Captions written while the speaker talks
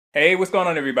Hey, what's going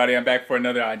on, everybody? I'm back for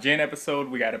another Ajin episode.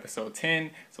 We got episode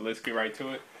 10, so let's get right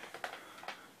to it.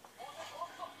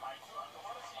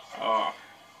 Oh,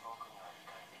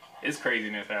 it's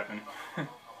craziness happening.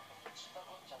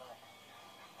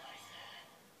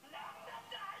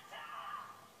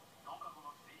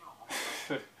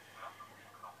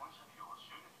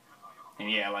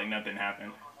 And yeah, like nothing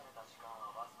happened.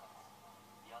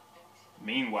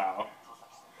 Meanwhile,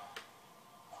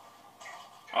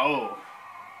 oh,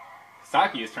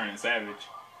 Saki is turning savage.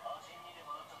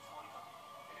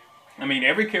 I mean,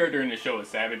 every character in the show is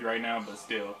savage right now, but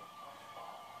still.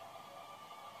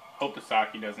 Hope the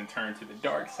Saki doesn't turn to the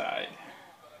dark side.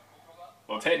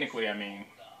 Well, technically, I mean,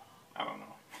 I don't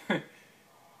know.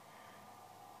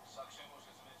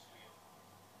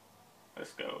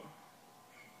 Let's go.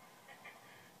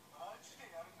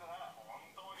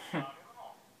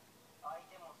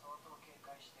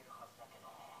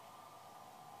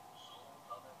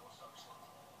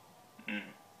 Mm.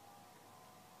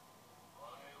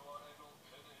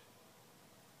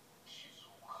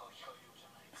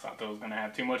 Sato's gonna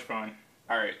have too much fun.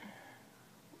 Alright,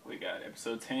 we got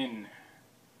episode 10.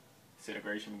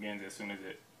 Disintegration begins as soon as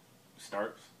it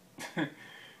starts.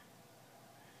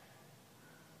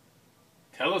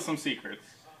 Tell us some secrets.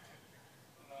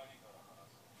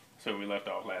 So we left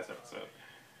off last episode.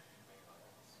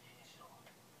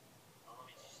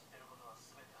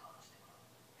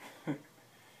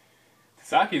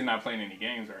 Saki's not playing any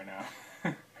games right now.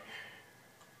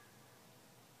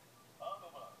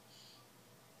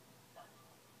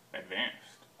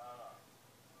 Advanced.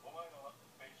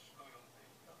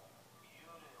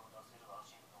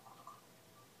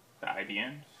 The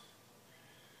IBMs.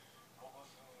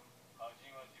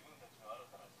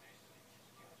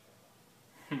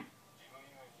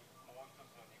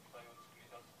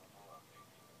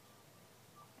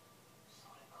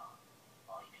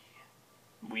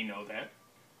 We know that.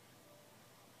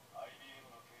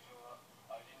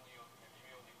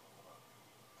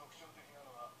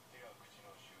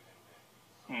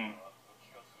 Hmm.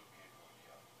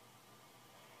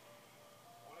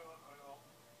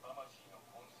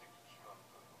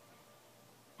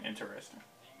 Interesting.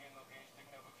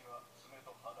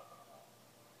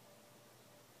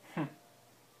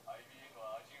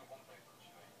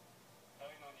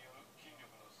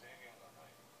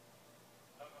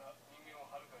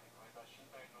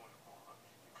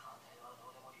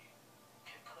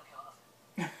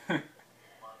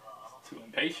 Too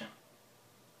impatient.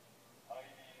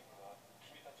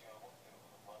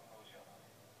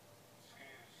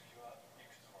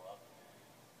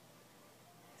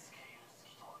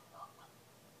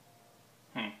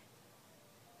 Hmm.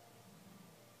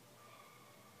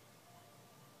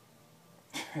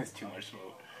 It's too much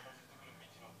smoke.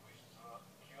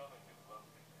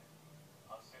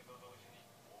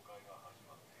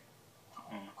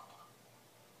 Hmm.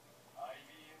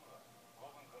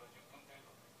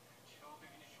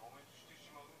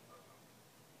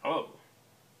 Oh.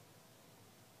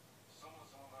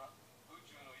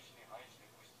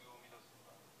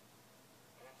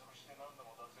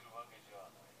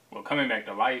 Well, coming back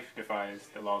to life defies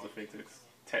the laws of physics,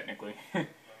 technically.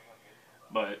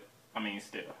 But, I mean,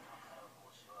 still.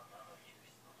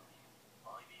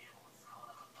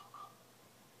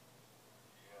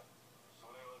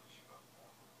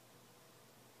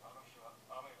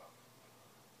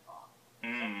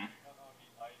 Mm.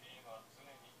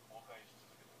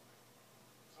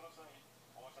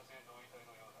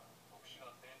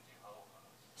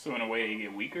 So in a way, they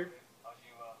get weaker?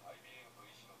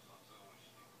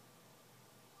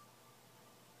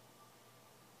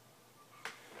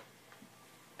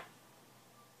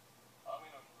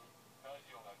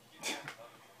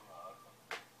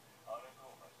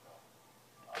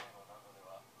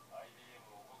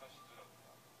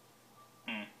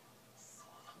 Mm.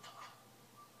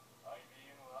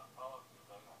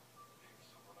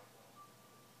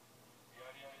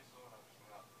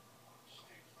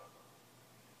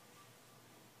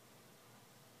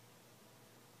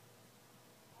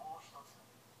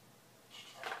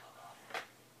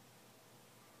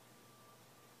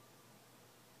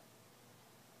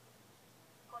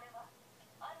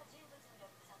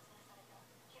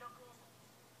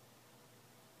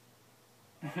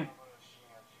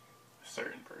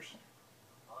 Certain person.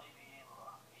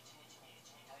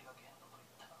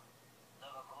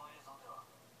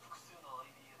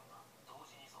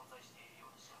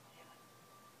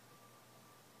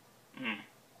 Mm.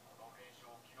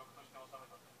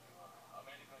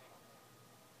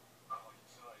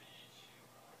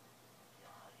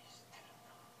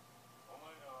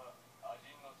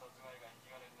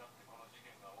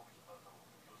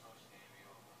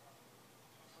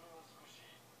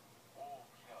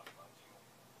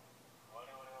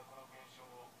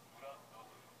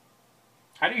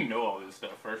 How do you know all this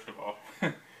stuff, first of all?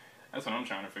 That's what I'm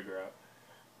trying to figure out.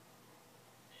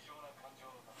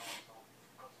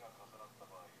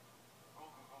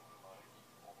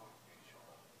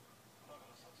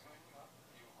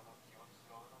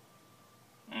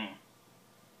 Mm.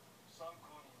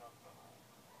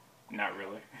 Not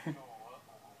really.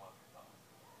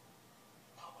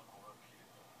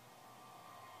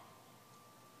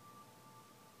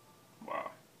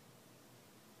 Wow.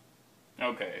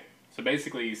 Okay. So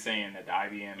basically he's saying that the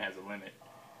IBM has a limit.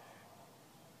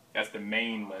 That's the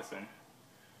main lesson.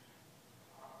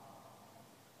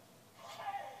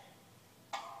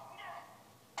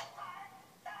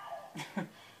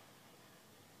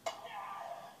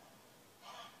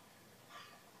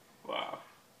 Wow.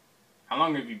 How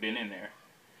long have you been in there?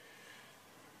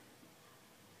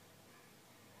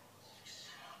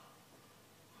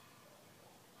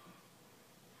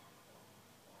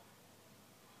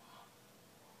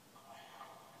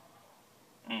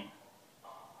 Mm.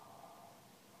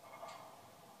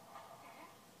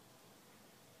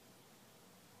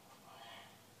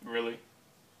 Really?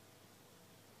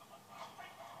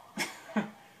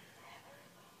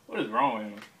 What is wrong with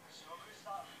him?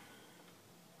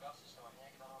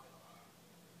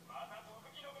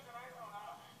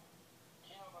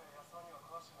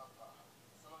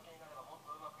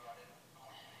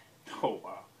 Oh,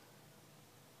 wow.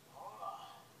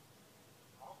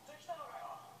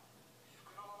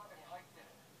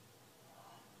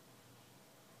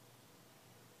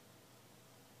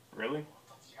 Really?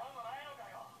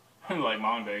 Like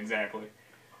manga, exactly.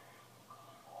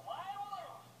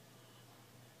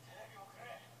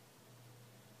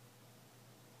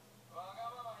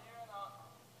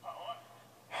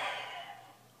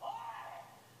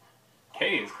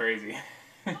 K is crazy.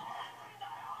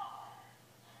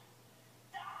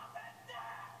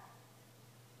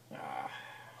 Ah.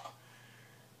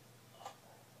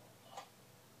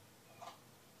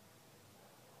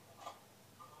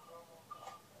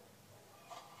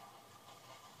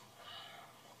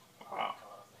 Wow.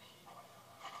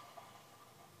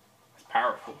 It's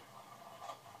powerful.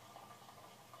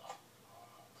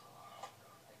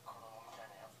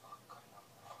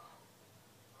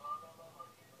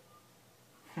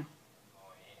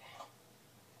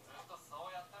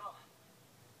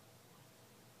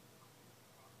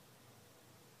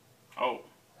 Oh,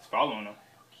 it's following him.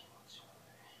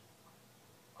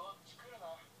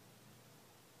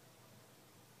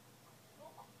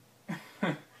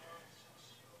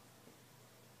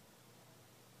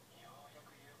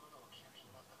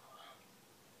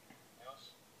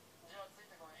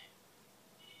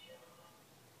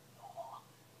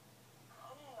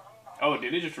 Oh,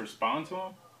 did it just respond to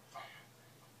him?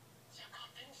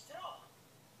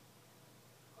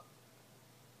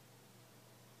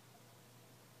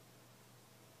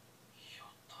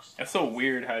 That's so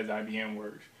weird how his IBM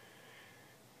works.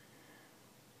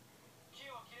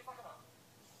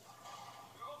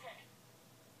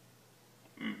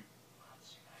 Mm.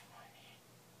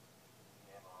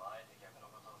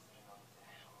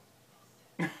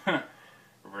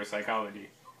 Reverse psychology.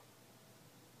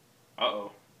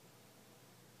 Uh-oh.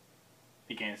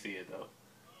 He can't see it, though.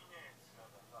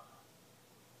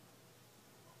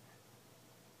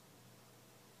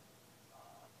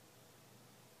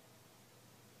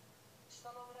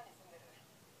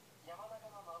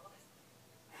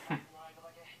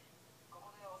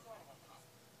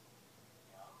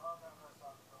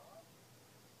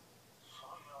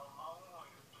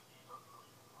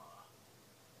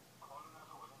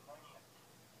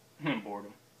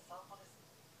 Boredom.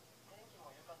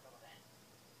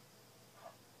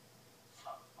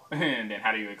 And then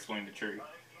how do you explain the tree?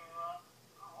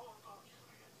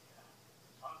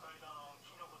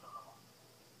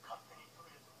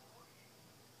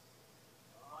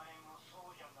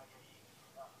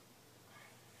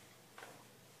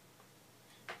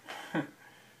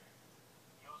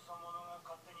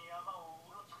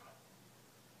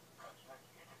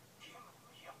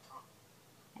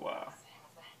 Wow.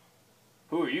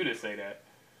 Who are you to say that?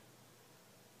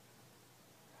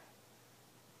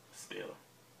 Still.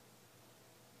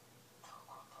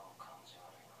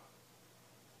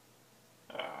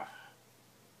 Uh,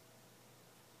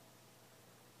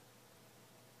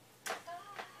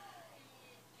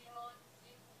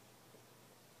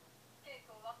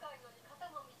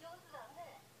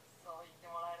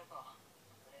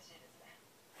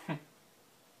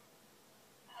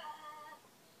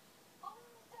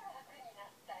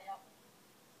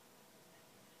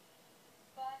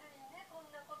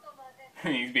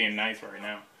 he's being nice right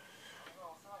now.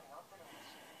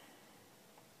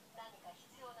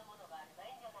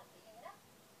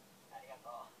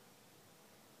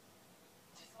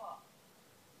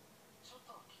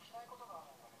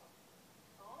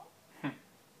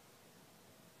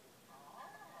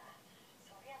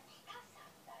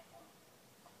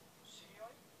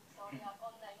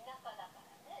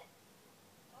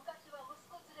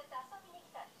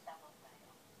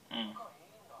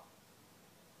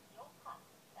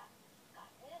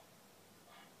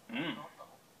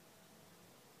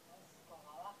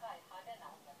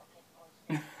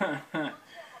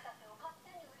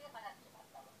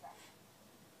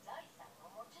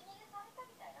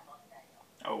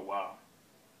 Oh, wow.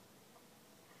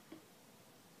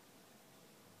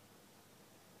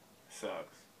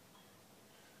 Sucks.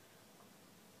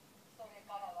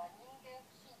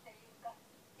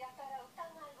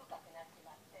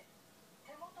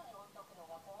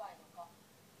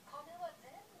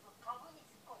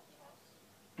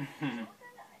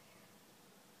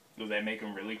 Does that make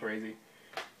him really crazy?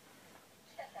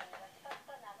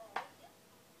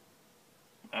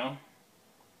 No?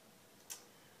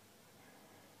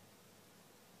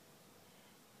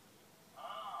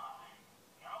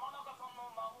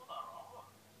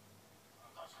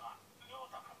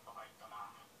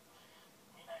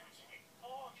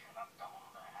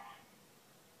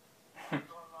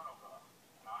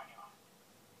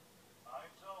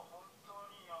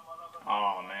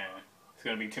 Oh man, it's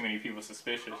gonna be too many people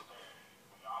suspicious.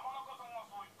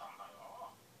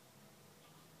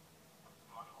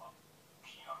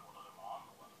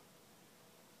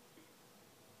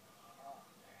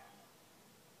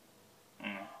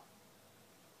 Mm.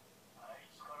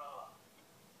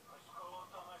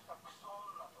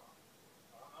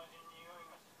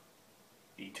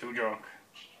 He too drunk.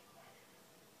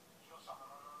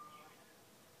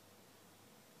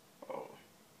 Oh.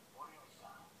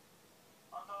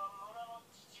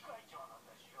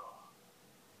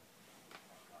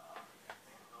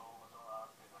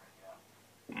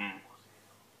 Mm.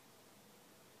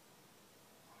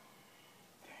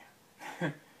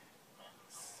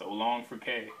 So long for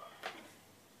K.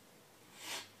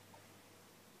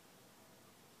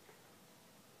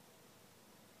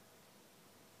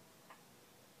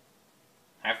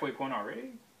 Halfway point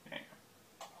already? Damn.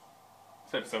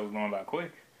 This episode's going by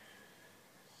quick.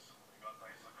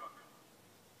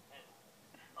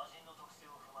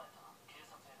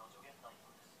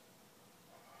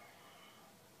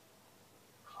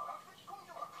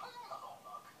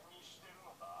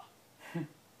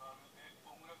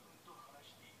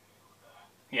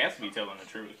 He has to be telling the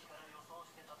truth.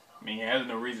 I mean, he has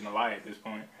no reason to lie at this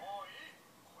point.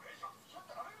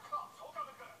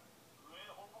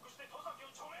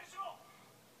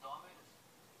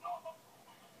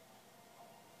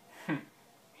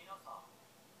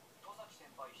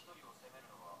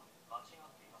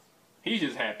 He's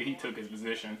just happy he took his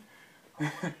position.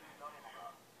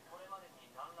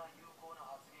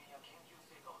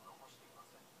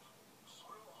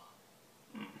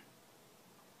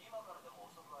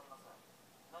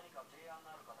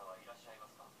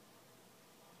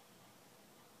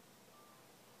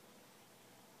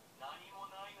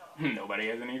 Nobody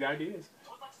has any ideas.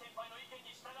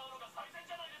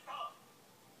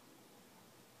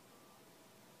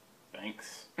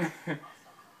 Thanks. I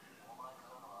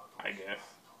guess.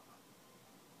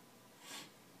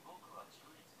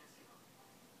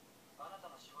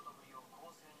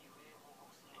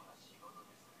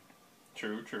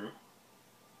 True, true.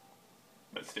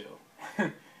 But still,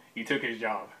 he took his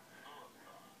job.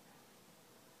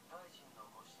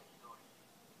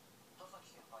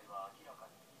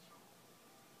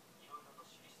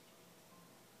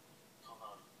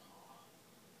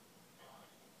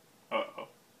 Uh-oh.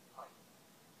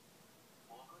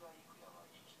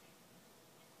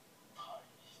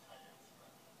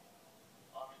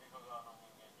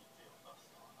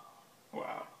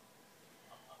 Wow.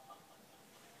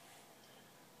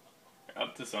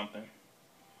 Up to something.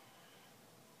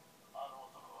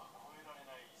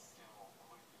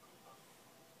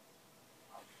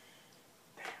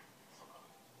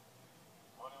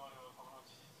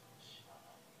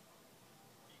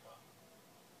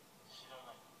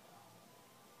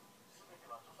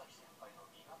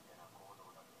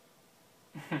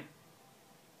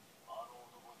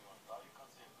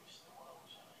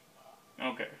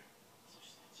 Okay.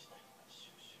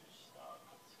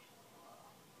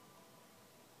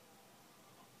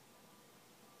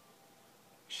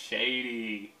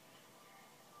 Shady.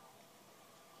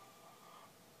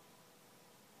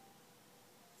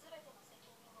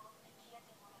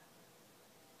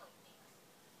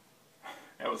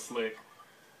 That was slick.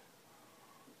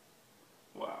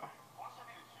 Wow.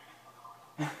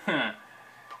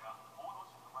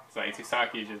 It's like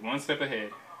Tosaki is just one step ahead.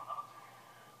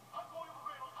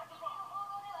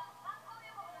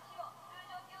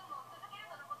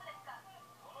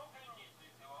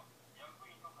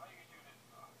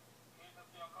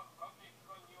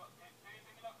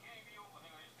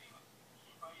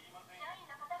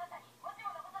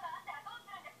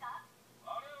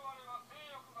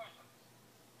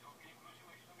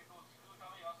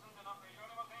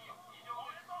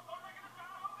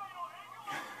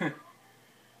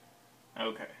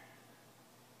 Okay.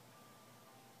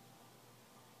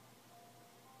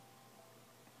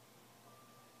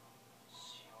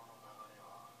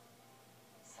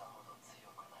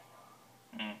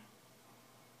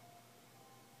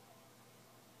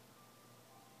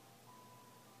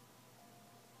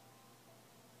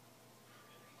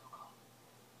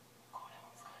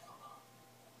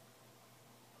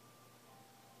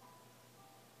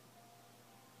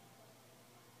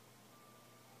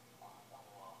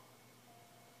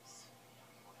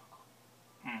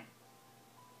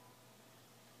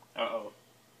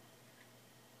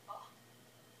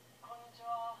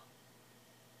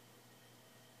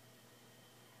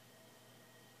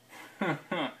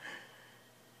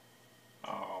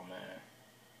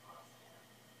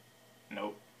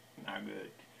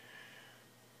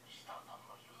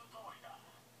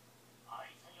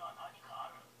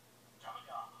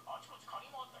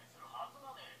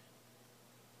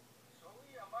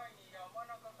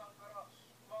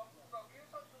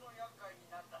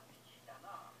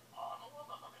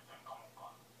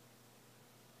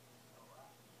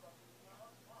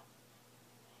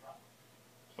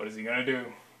 What is he gonna do?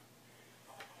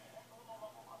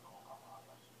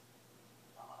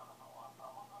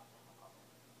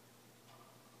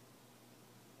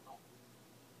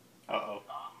 Uh-oh.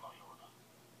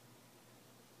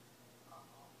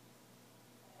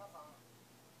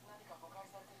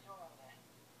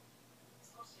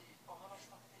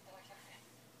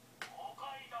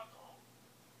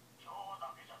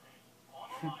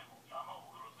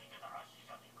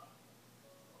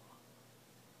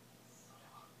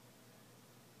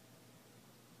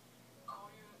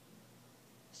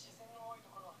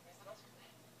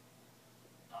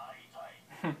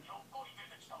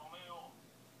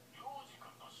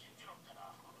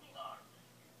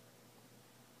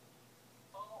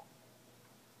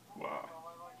 Wow.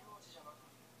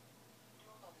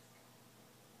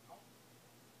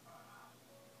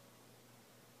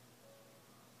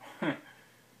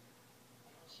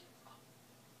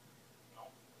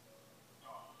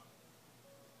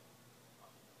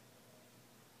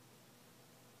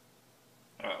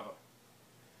 Uh-oh.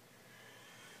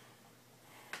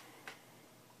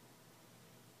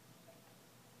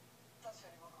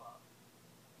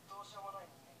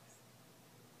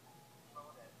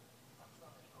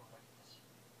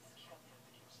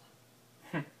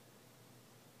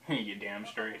 You damn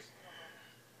straight.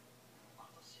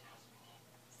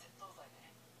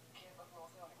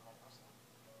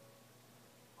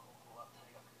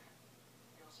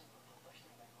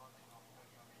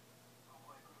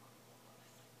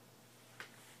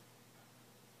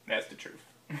 That's the truth.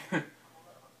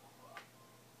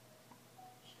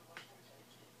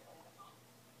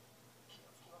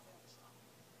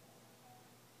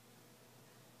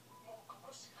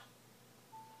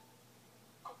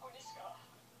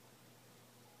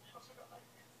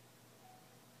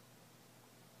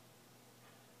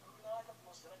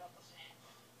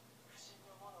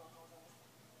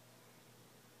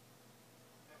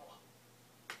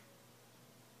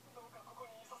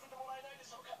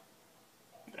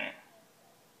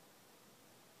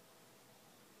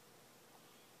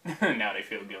 Damn. Now they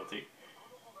feel guilty.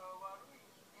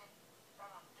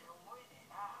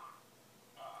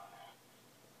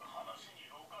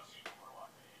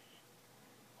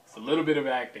 It's a little bit of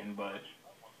acting, but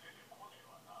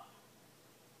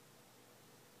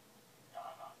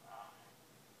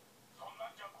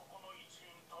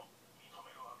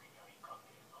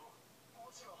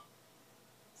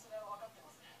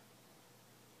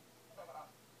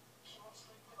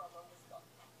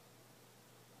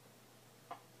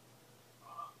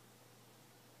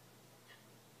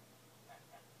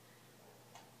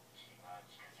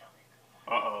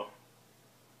uh-oh.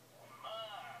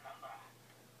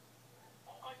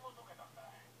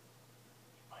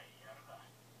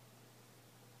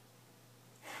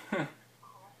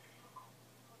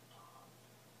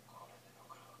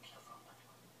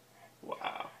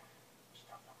 Wow.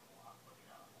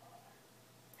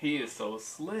 He is so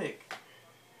slick.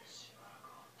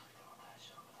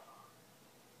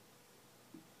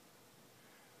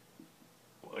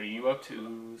 What are you up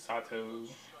to, Sato?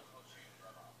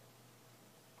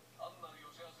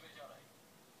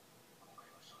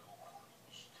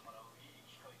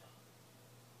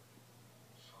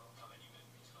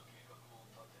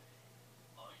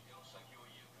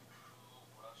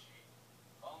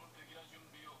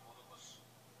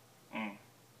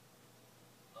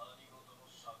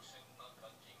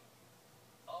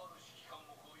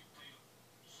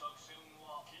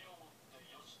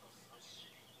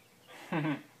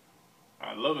 Mm.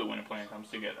 I love it when a plan comes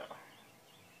together.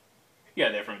 Yeah,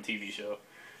 they're from a TV show.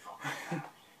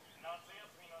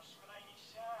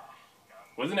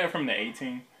 Wasn't that from the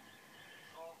 18?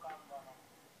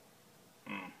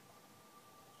 Mm.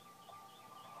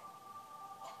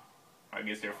 I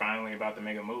guess they're finally about to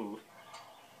make a move.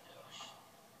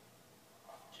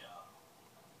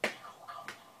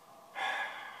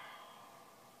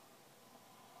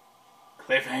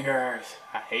 Cliffhangers.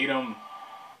 I hate them.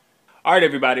 Alright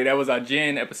everybody, that was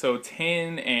Ajin episode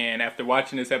 10, and after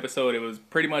watching this episode, it was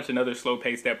pretty much another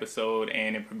slow-paced episode,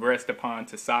 and it progressed upon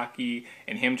Tosaki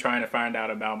and him trying to find out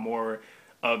about more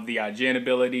of the Ajin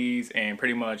abilities, and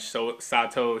pretty much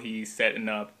Sato, he's setting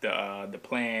up the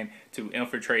plan to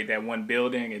infiltrate that one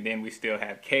building, and then we still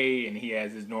have Kei, and he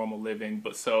has his normal living.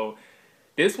 But so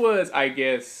this was, I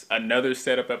guess, another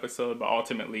setup episode, but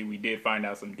ultimately we did find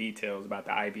out some details about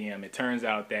the IBM. It turns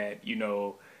out that, you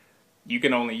know, you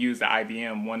can only use the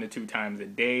IBM 1 to 2 times a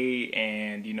day,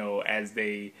 and, you know, as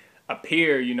they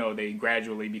appear, you know, they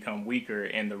gradually become weaker,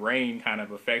 and the rain kind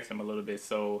of affects them a little bit.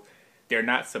 So they're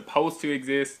not supposed to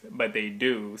exist, but they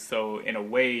do. So in a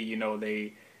way, you know,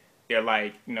 they they're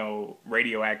like,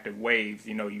 radioactive waves.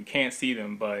 You can't see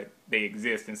them, but they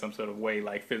exist in some sort of way,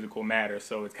 like physical matter.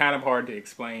 So it's kind of hard to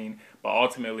explain. But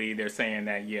ultimately, they're saying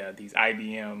that yeah, these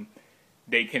IBM,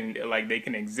 they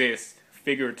can exist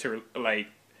figurative, like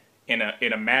in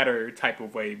a matter type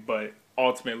of way, but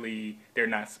ultimately they're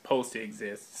not supposed to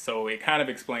exist. So it kind of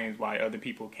explains why other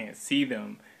people can't see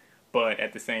them, but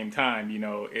at the same time,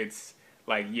 it's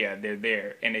like yeah, they're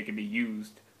there and they can be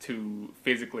used to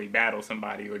physically battle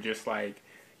somebody or just like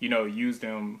use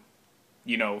them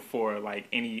for like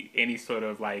any sort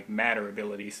of like matter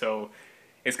ability. So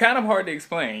it's kind of hard to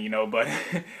explain, but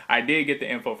I did get the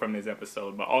info from this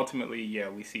episode. But ultimately, yeah,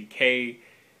 we see Kay.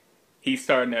 He's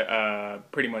starting to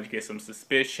pretty much get some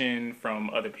suspicion from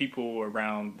other people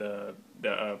around the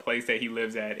place that he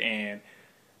lives at, and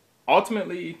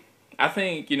ultimately, I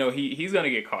think he's gonna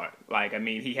get caught. Like, I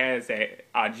mean, he has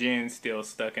that Ajin still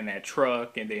stuck in that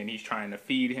truck, and then he's trying to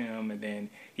feed him, and then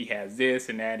he has this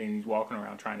and that, and he's walking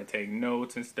around trying to take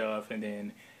notes and stuff, and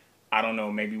then I don't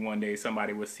know, maybe one day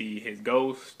somebody will see his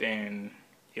ghost, and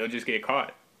he'll just get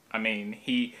caught. I mean,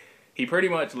 he pretty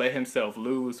much let himself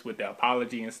loose with the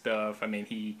apology and stuff. I mean,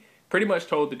 he pretty much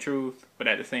told the truth, but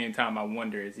at the same time, I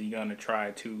wonder, is he gonna try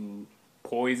to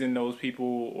poison those people,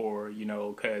 or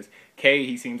because Kay,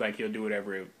 he seems like he'll do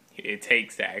whatever it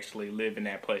takes to actually live in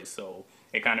that place. So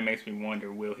it kind of makes me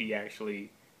wonder, will he actually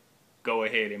go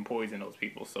ahead and poison those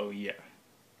people? So yeah.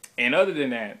 And other than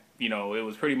that, it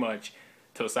was pretty much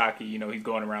Tosaki. He's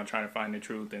going around trying to find the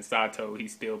truth, and Sato,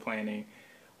 he's still planning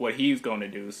what he's going to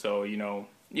do. So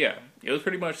yeah, it was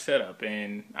pretty much set up.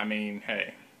 And I mean,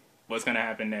 hey, what's gonna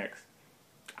happen next?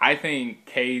 I think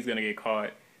Kay's gonna get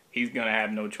caught. He's gonna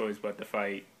have no choice but to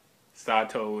fight.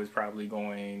 Sato is probably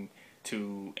going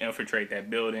to infiltrate that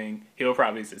building. He'll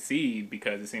probably succeed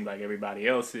because it seems like everybody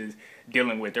else is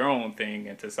dealing with their own thing.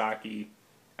 And Tosaki,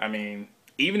 I mean,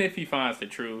 even if he finds the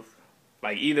truth,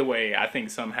 like either way, I think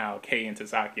somehow Kay and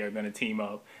Tosaki are gonna team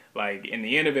up. Like in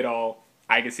the end of it all,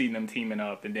 I can see them teaming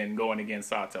up and then going against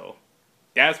Sato.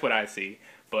 That's what I see.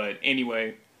 But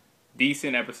anyway,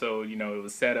 decent episode. It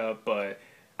was set up, but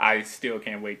I still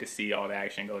can't wait to see all the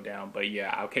action go down. But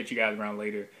yeah, I'll catch you guys around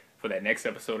later for that next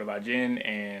episode of Ajin,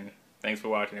 and thanks for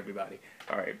watching, everybody.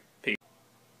 All right, peace.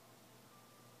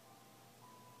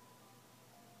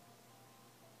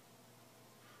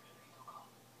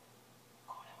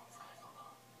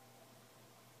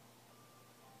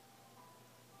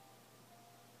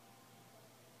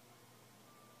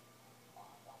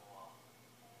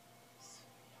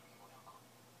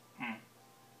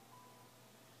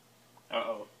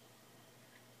 Uh-oh.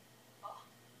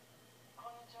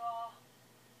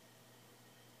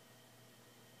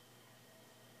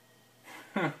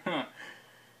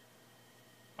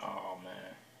 Oh,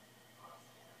 man.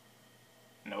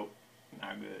 Nope,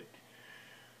 not good.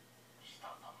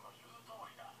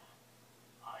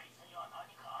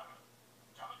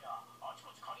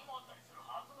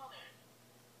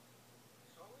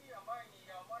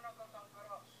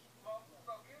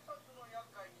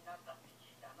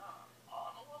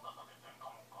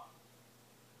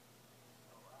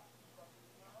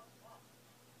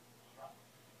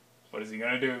 What is he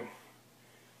gonna do?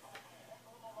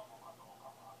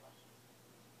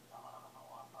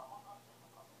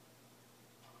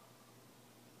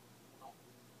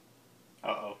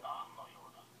 Uh-oh.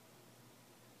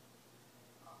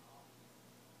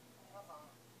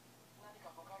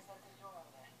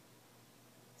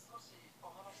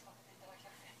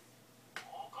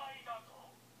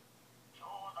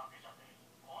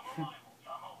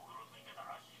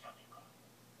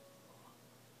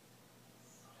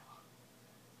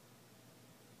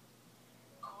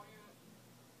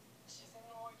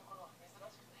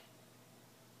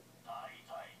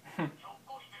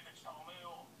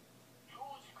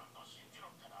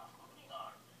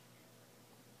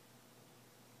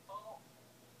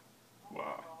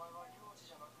 Wow.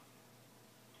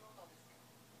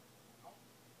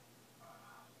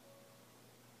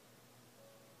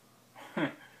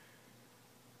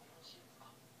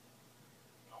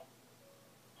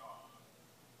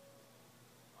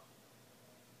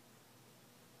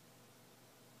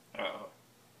 Uh-oh.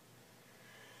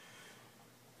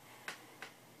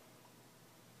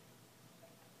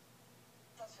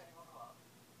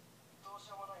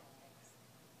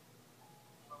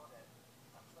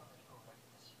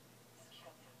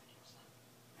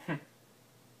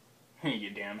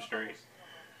 You damn straight.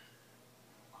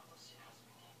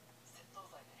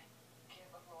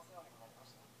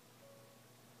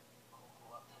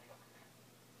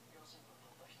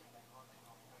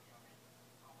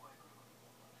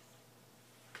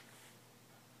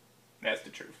 That's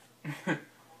the truth.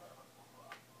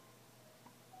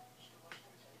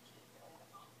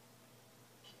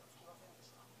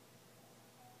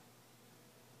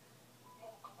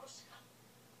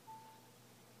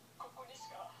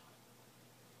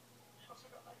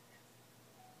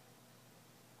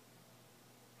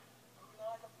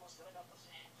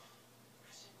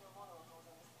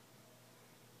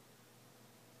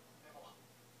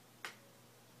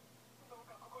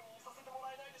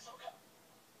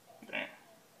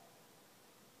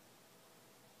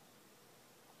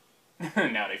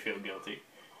 Now they feel guilty.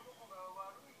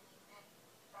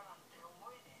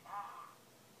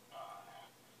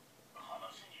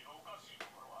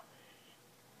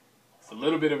 It's a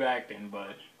little bit of acting,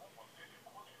 but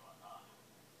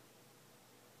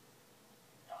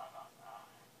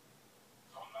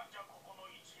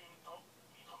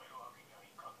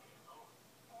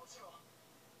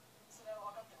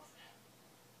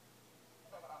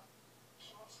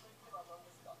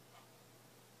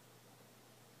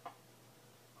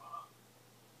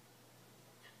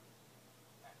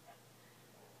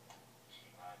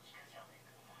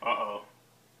uh-oh.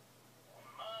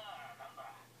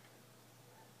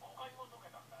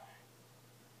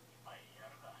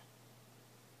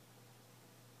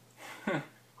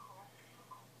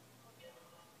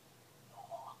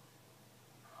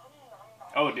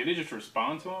 Oh, did it just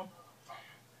respond to him?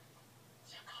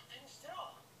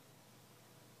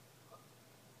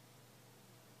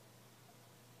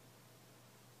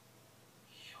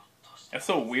 That's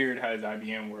so weird how his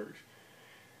IBM works.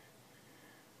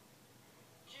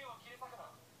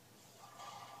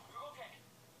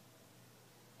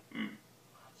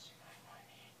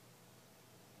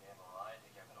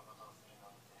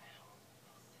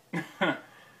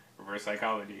 Reverse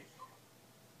psychology.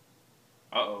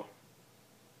 Uh-oh.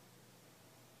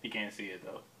 He can't see it,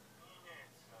 though.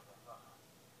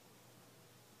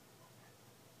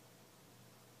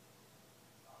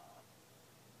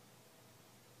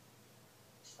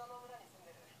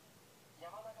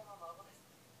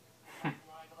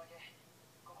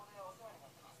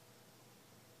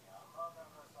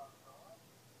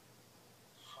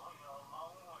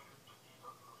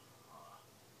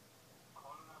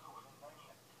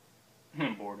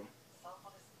 Boredom.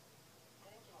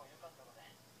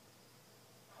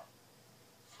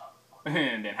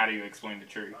 And then how do you explain the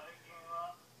tree?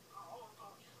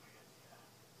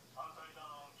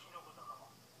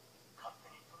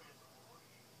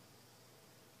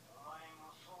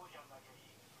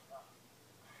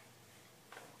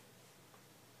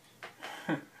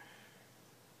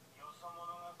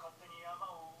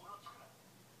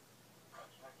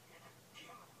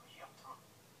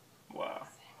 Wow.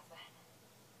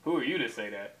 Who are you to say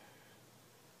that?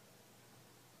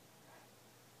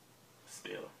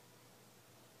 Still.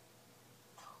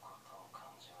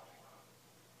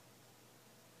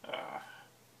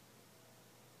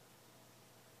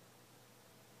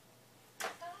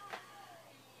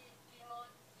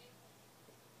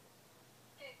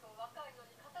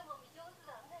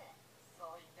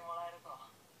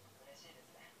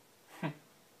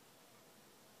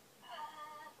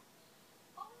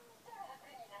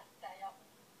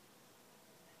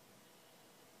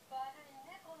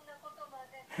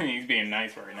 He's being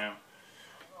nice right now.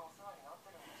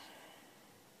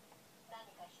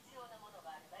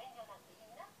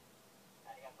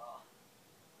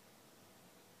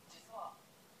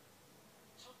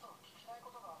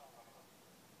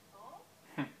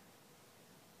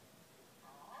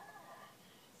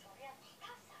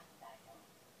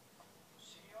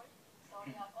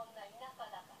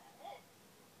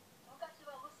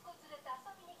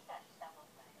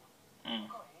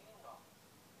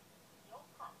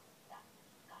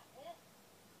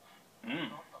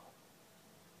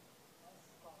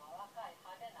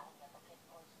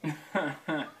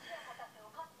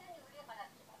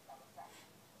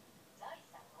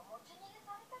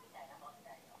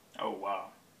 Oh, wow.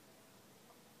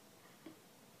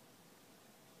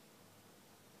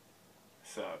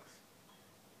 Sucks.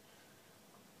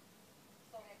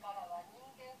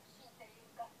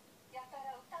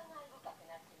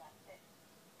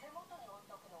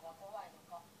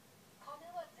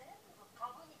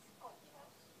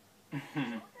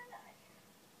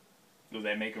 Does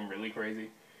that make him really crazy?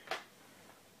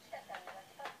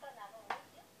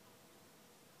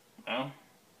 No?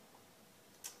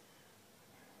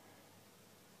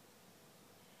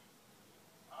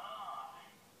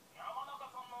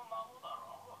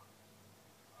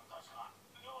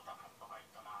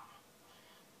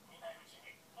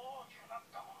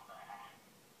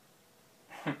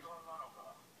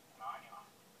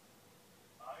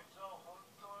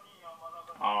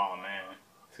 Oh, man.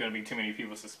 It's gonna be too many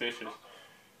people suspicious.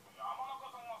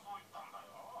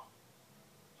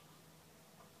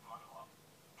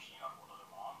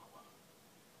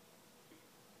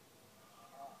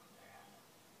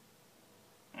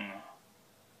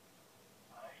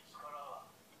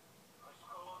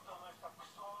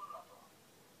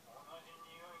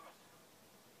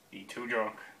 Be too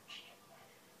drunk.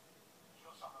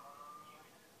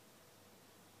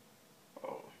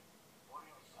 Oh.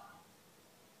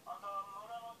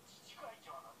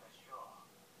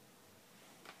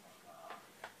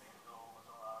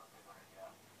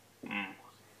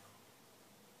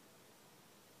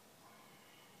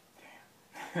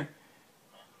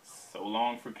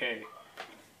 long for K.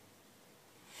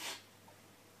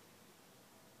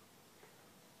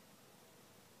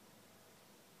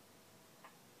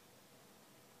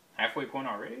 Halfway point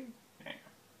already? Damn.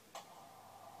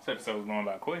 This episode's going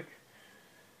by quick.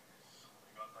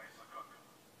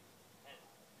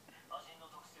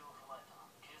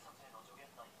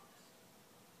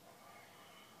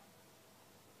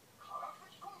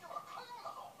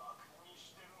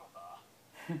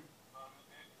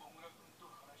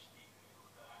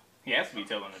 He has to be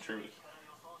telling the truth.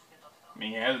 I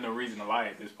mean, he has no reason to lie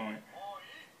at this point.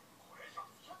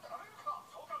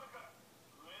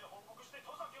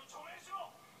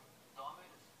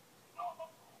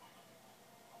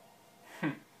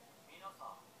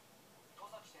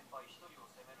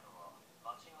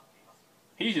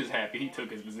 He's just happy he took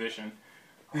his position.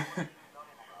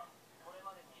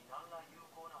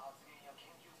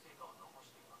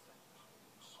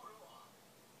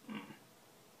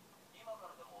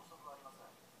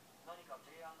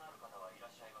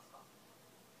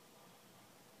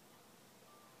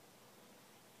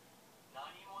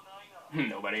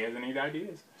 Nobody has any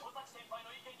ideas.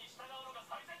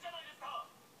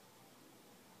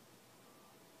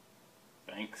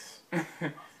 Thanks.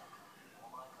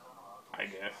 I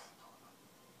guess.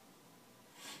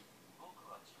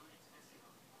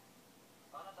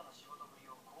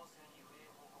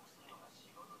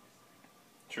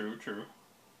 True, true.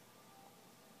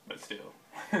 But still,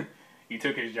 he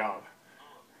took his job.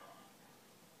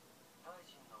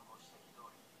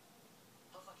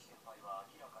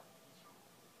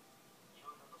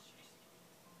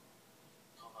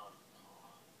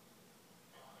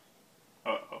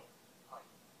 Uh-oh.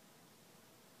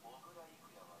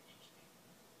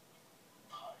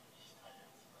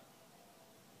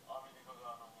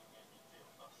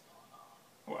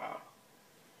 Wow.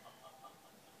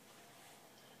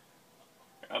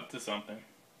 Up to something.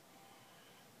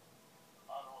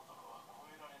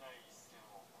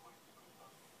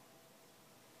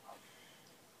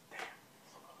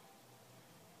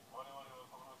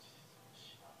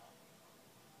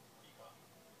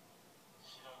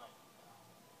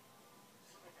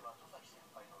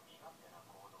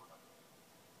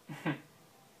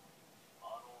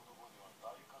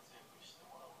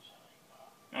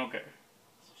 Okay.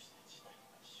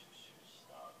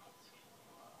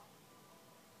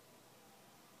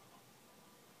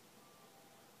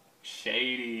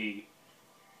 Shady.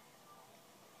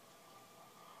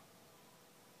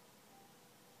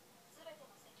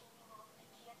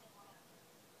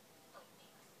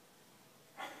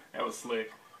 That was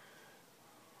slick.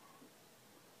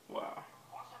 Wow.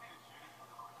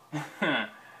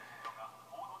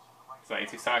 It's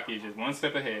like Tosaki is just one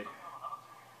step ahead.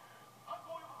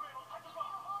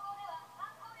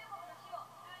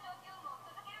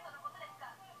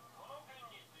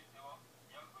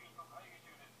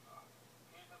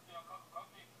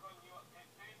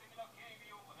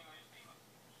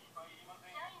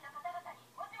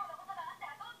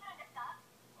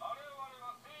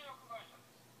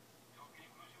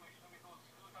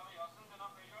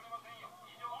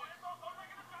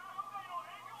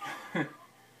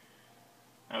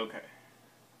 Okay.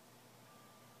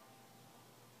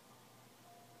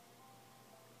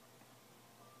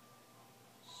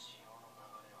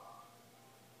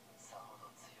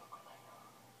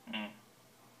 Mm.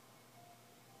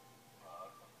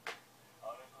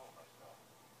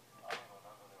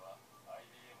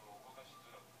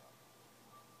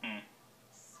 Mm.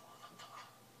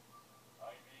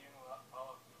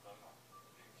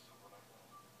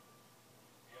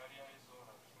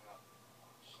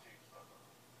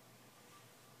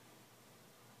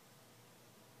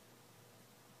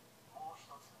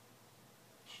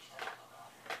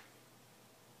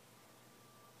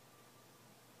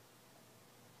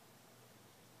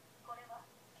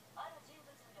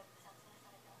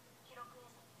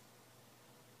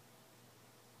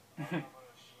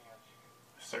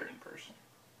 Certain person.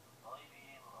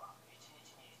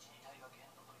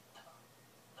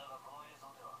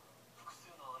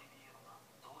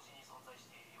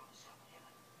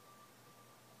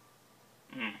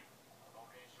 Mm.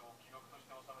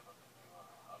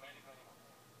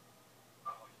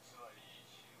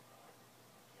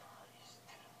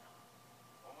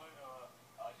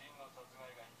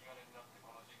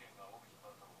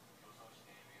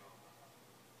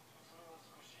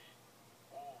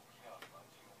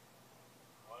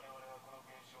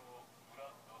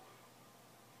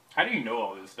 How do you know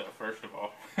all this stuff, first of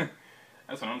all?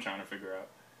 That's what I'm trying to figure out.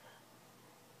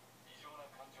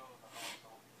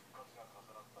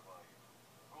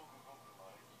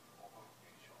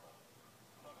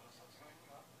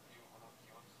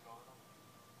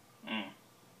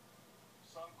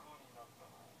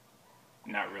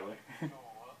 Not really.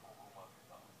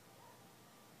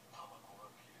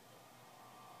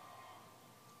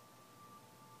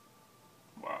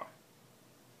 Wow.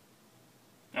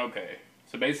 Okay.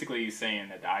 So basically he's saying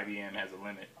that the IBM has a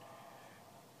limit.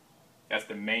 That's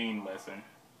the main lesson.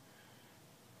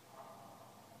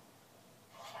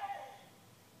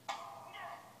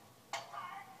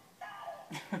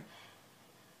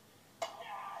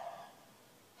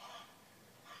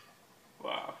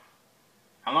 Wow.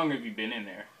 How long have you been in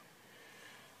there?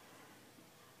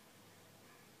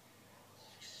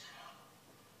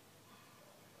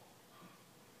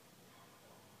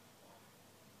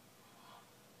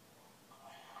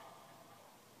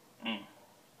 Mm.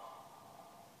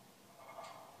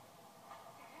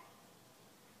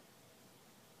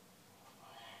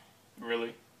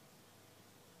 Really?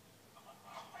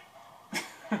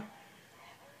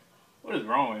 What is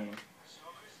wrong with him?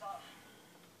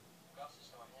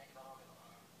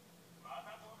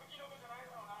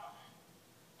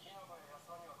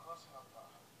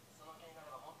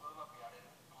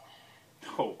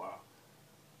 Oh, wow.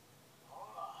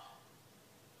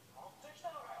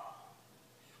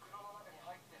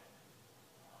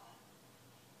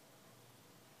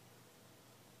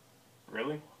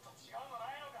 Really?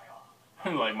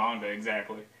 Like manga,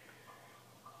 exactly.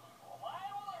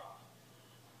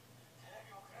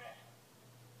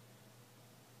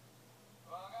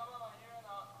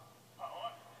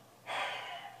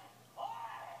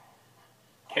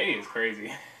 K is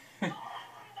crazy.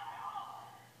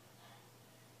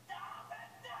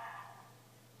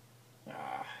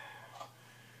 Ah,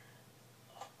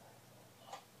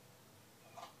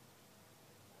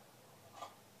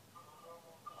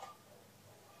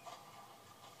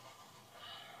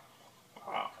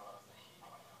 wow.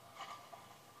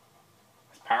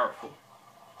 It's powerful.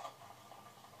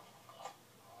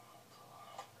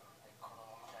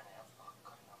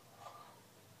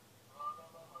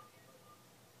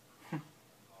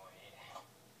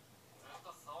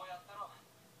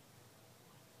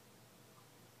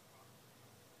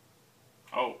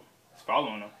 Oh, it's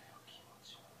following him.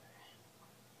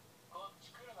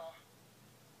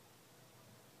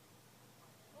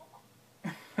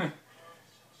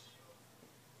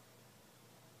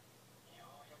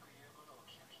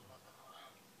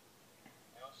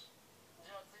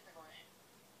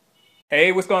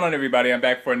 Hey, what's going on, everybody? I'm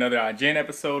back for another Ajin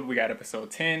episode. We got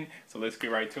episode 10, so let's get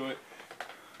right to it.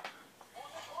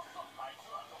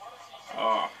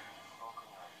 Oh,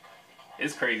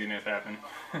 it's craziness happening.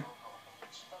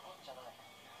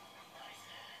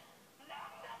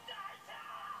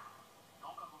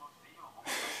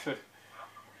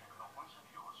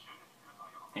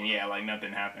 And yeah, like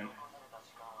nothing happened.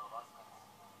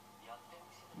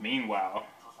 Meanwhile,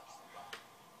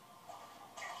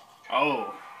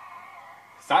 oh,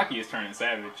 Saki is turning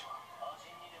savage.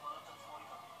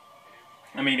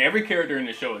 I mean, every character in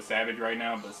the show is savage right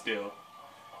now, but still.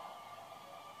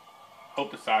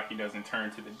 Hope Tosaki doesn't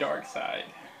turn to the dark side.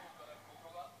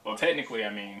 Well, technically, I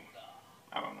mean,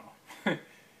 I don't know.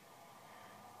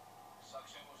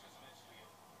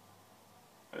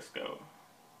 Let's go.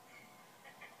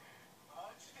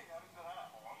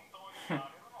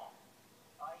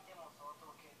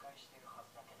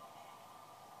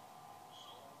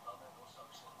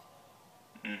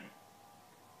 Mm.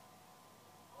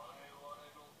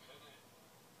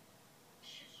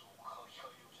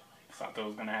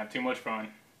 Sato's gonna have too much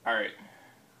fun. Alright,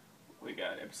 we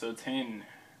got episode 10.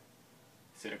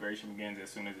 Disintegration begins as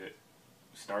soon as it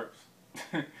starts.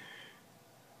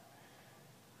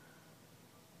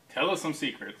 Tell us some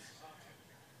secrets.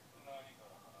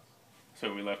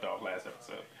 So we left off last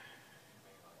episode.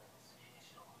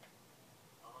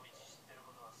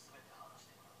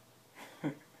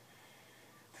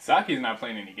 Saki's not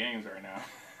playing any games right now.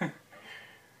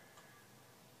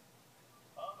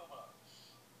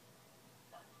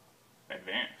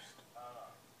 Advanced.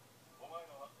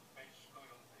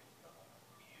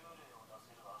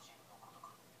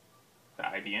 The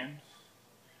IBMs.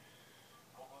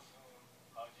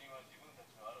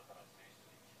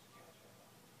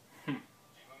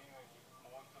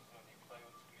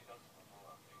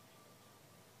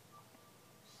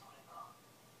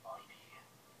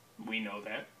 We know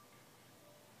that.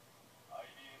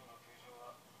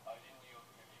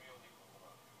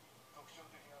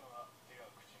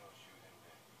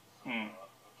 Mm.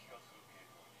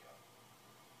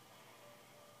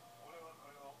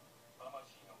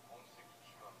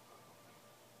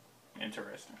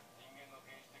 Interesting.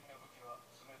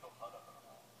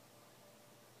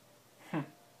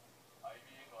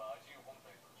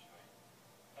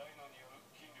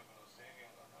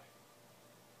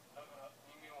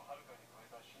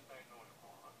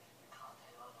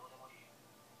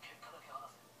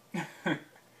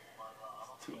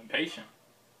 information.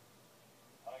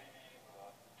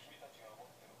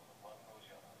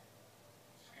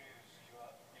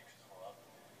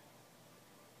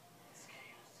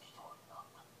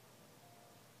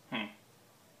 Hmm.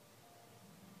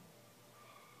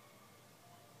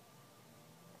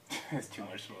 It's too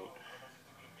much smoke.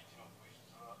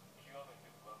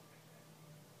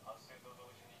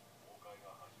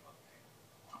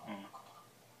 Hmm.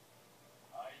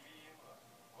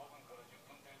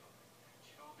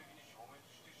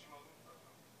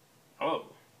 Oh.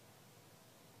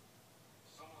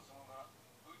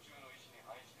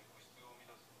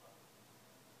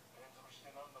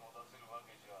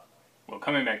 Well,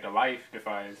 coming back to life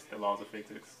defies the laws of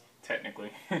physics,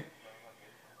 technically.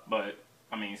 But,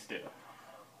 I mean, still.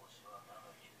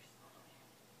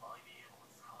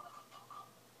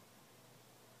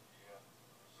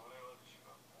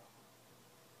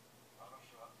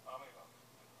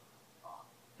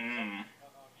 Mm.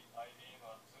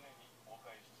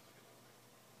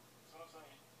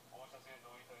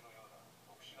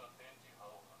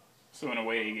 So in a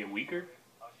way, they get weaker?